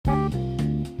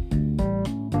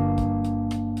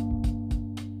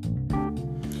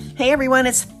Hey everyone,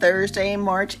 it's Thursday,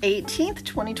 March 18th,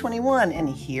 2021, and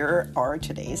here are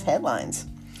today's headlines.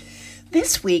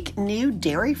 This week, new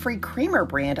dairy-free creamer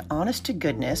brand Honest to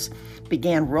Goodness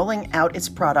began rolling out its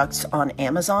products on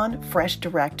Amazon, Fresh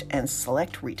Direct, and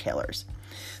select retailers.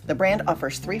 The brand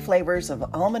offers 3 flavors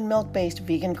of almond milk-based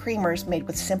vegan creamers made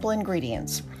with simple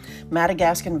ingredients: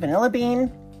 Madagascan vanilla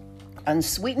bean,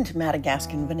 unsweetened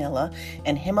Madagascan vanilla,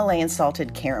 and Himalayan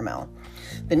salted caramel.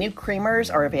 The new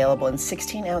creamers are available in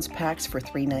 16-ounce packs for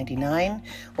 $3.99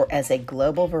 or as a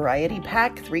global variety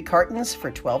pack, 3 cartons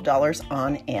for $12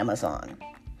 on Amazon.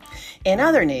 In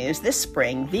other news, this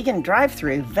spring, vegan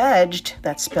drive-thru Veggie,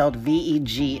 that's spelled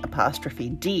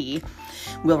VEG''D,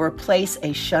 will replace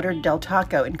a shuttered Del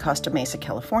Taco in Costa Mesa,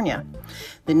 California.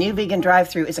 The new vegan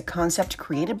drive-thru is a concept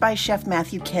created by Chef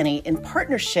Matthew Kenny in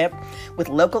partnership with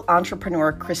local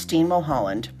entrepreneur Christine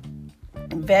Mulholland.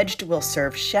 Veggie will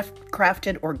serve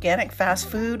chef-crafted organic fast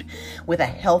food with a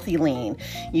healthy lean,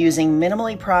 using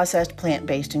minimally processed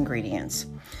plant-based ingredients.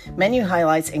 Menu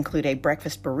highlights include a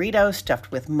breakfast burrito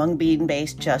stuffed with mung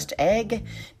bean-based just egg,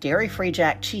 dairy-free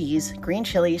jack cheese, green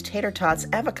chilies, tater tots,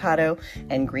 avocado,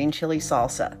 and green chili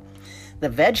salsa. The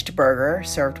Veggie burger,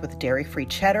 served with dairy-free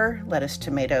cheddar, lettuce,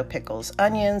 tomato, pickles,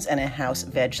 onions, and a house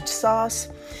veg sauce,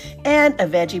 and a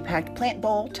veggie-packed plant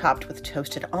bowl topped with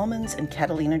toasted almonds and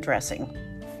Catalina dressing,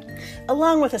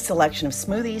 along with a selection of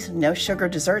smoothies, no-sugar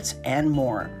desserts, and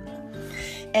more.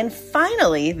 And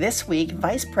finally, this week,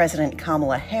 Vice President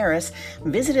Kamala Harris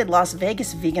visited Las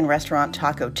Vegas vegan restaurant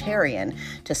Tacotarian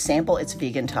to sample its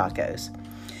vegan tacos.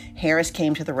 Harris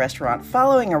came to the restaurant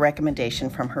following a recommendation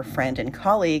from her friend and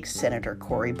colleague, Senator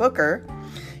Cory Booker,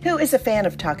 who is a fan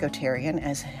of Tacotarian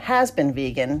and has been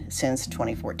vegan since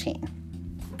 2014.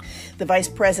 The vice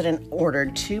president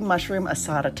ordered 2 mushroom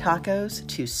asada tacos,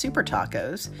 2 super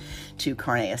tacos, 2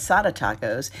 carne asada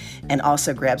tacos, and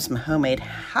also grabbed some homemade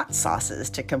hot sauces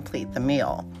to complete the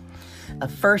meal. A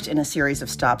first in a series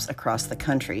of stops across the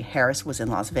country, Harris was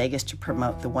in Las Vegas to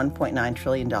promote the $1.9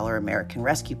 trillion American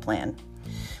Rescue Plan.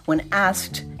 When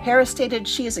asked, Harris stated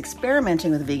she is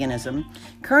experimenting with veganism,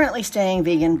 currently staying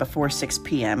vegan before 6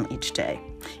 p.m. each day.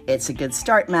 It's a good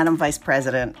start, Madam Vice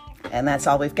President. And that's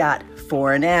all we've got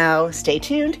for now. Stay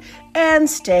tuned and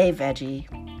stay veggie.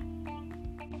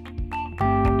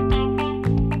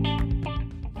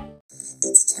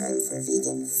 It's time for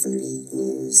vegan foodie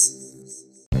news.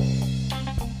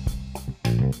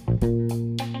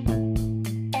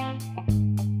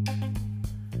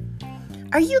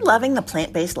 Are you loving the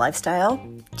plant-based lifestyle?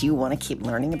 Do you want to keep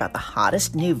learning about the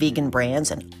hottest new vegan brands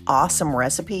and awesome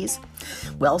recipes?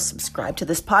 Well, subscribe to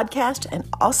this podcast and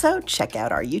also check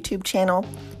out our YouTube channel,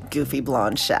 Goofy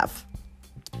Blonde Chef.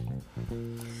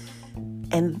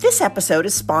 And this episode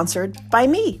is sponsored by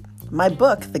me. My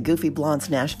book, The Goofy Blonde's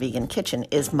Nash Vegan Kitchen,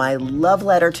 is my love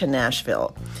letter to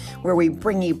Nashville, where we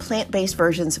bring you plant-based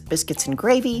versions of biscuits and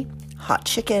gravy, hot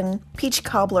chicken, peach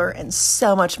cobbler, and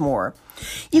so much more.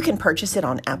 You can purchase it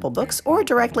on Apple Books or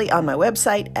directly on my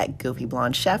website at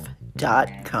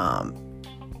goofyblondechef.com.